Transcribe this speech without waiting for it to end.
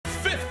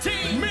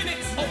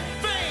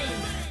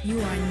You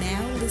are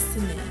now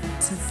listening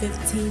to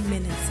 15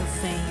 Minutes of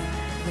Fame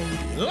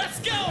Radio. Let's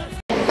go!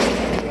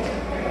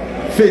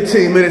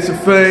 15 Minutes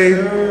of Fame.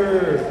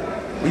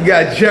 Sir. We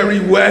got Jerry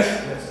Wess.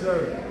 Yes,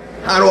 sir.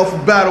 Hot off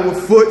a battle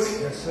with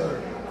Footz. Yes,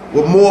 sir.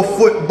 With more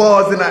foot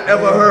bars than I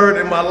ever heard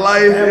in my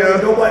life.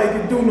 Man, nobody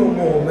can do no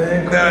more,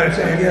 man.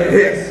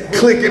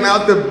 Clicking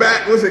out the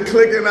back. Was it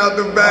clicking out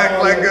the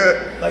back like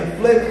a... Like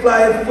flip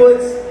flying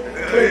Footz.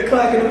 Click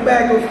clack in the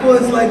back of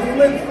Footz like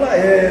flip fly.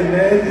 Yeah,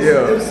 man.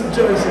 There's some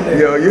choice in there.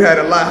 Yo, you had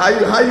a lot.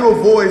 How you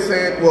avoid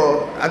saying,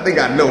 well, I think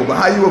I know, but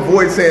how you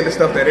avoid saying the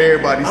stuff that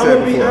everybody said I'm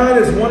gonna be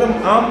honest,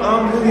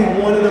 I'm really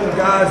one of them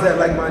guys that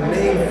like my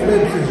name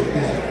flips is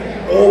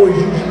always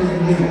usually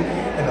unique.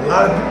 And a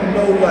lot of people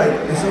know like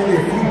it's only a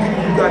few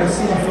people you gotta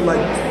see for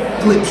like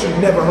flips you've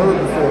never heard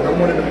before. And I'm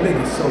one of them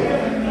niggas. So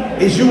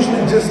it's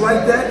usually just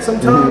like that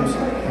sometimes.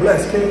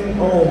 Bless King.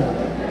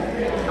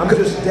 I'm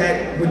just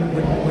that with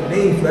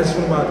name flips.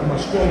 That's one of my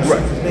strong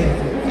suits is name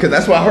flips. Cause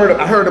that's why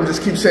I heard him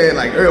just keep saying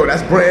like, "Yo,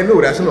 that's brand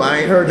new. That's new. I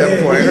ain't heard that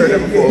before. I ain't heard that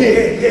before."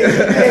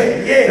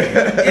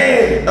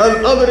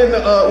 Yeah. Other than the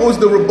what was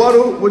the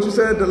rebuttal? What you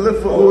said? The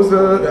lift foot. What was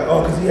the?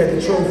 Oh, cause he had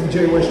the trophy,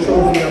 Jerry West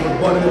trophy. I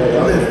rebutted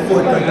the lift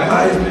foot, like the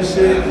Heisman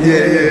shit.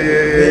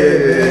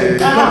 Yeah.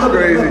 That's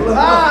crazy.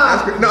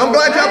 That's crazy. No, I'm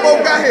glad y'all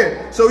both got here.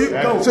 So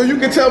you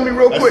can tell me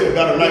real quick.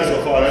 Battle night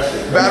so far. That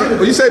shit.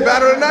 Battle. You say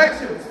battle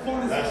tonight?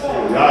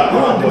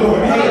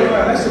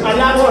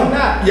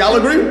 Y'all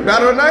agree?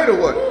 Battle tonight or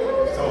what?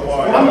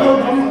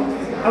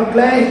 I'm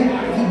glad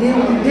he did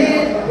what he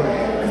did.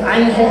 Cause I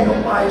ain't had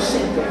nobody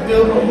shit to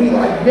build on me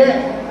like that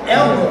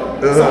ever.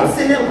 So I'm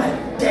sitting there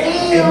like,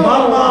 damn. In my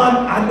mind,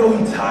 I know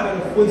he's tired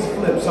of the Footz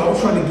flip, so I was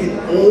trying to get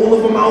all of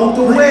them out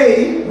the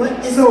way.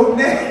 So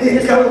now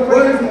it's kind of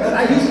crazy.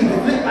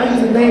 I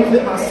usually name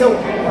flip myself.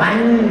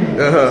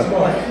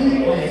 Like he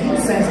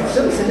was saying some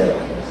shit. Sitting there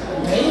like,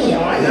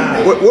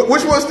 damn.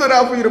 Which one stood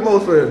out for you the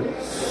most for him?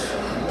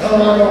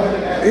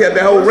 He had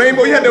the whole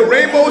rainbow. You had the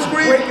rainbow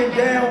screen. Breaking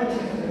down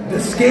the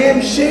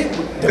scam shit,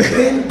 the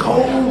pin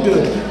code,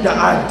 the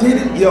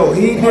identity. Yo,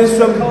 he did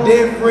something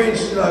different.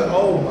 Like,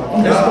 oh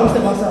my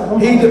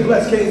god. He did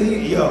Bless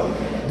King. Yo,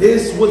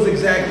 this was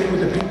exactly what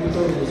the people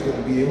thought it was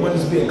going to be. It wanted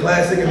to be a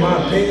classic, in my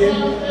opinion.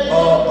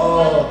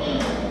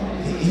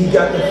 He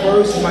got the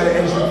first. He might have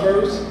edged the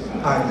first.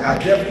 I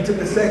definitely took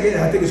the second.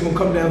 I think it's going to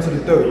come down to the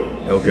third.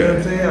 Okay. You know what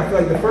I'm saying? I feel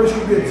like the first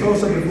could be a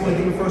toss-up. If you want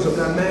to give it first, I'm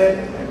not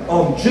mad.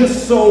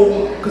 Just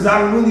so, because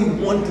I really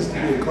want this to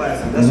be a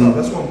classic. That's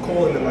why I'm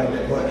calling it like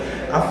that. But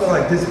I feel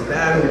like this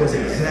battle was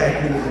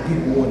exactly what the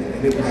people wanted,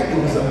 and it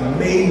was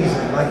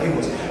amazing. Like it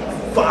was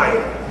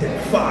fire,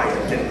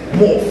 then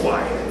more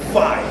fire.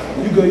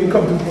 You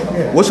come through.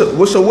 Yeah. What's a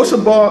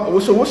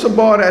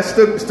bar that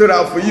stood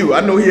out for you?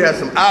 I know he had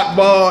some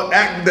Akbar,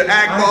 the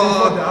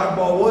Akbar. The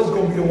Akbar was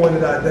gonna be the one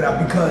that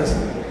I because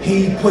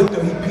he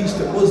pieced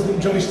the Muslim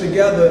joints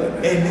together,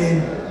 and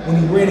then when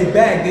he ran it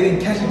back, they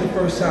didn't catch it the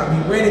first time.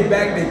 He ran it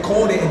back, they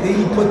caught it, and then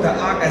he put the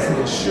Ak as an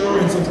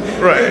insurance.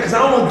 Right. Because I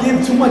don't want to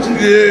give too much.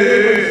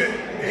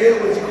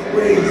 It was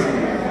crazy.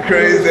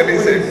 Crazy that he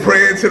said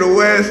praying to the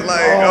West,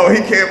 like,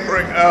 he can't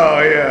pray. Oh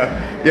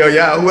yeah. Yo,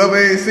 y'all, whoever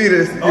ain't see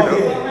this, you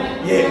know.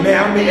 Yeah,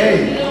 man, I mean,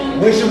 hey,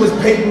 wish it was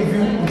pay-per-view, you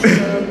know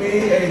what I mean?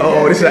 Hey,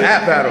 this is an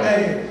app battle.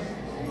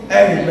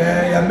 Hey,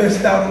 man, I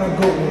missed out on a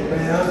good one,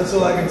 man. That's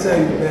all I can tell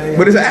you, man.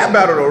 But it's an app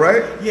battle, though,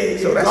 right? Yeah.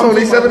 So that's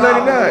only $7.99.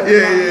 Yeah.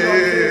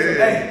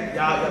 Hey,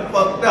 y'all got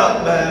fucked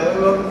up, man.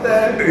 You know what I'm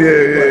saying?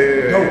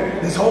 Yeah. No,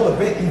 this whole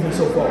event, even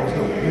so far, was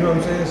dope. You know what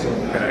I'm saying?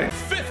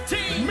 So,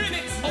 15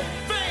 Minutes of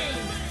Fame.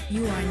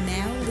 You are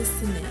now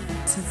listening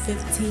to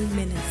 15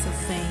 Minutes of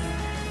Fame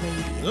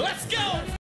Radio. Let's go!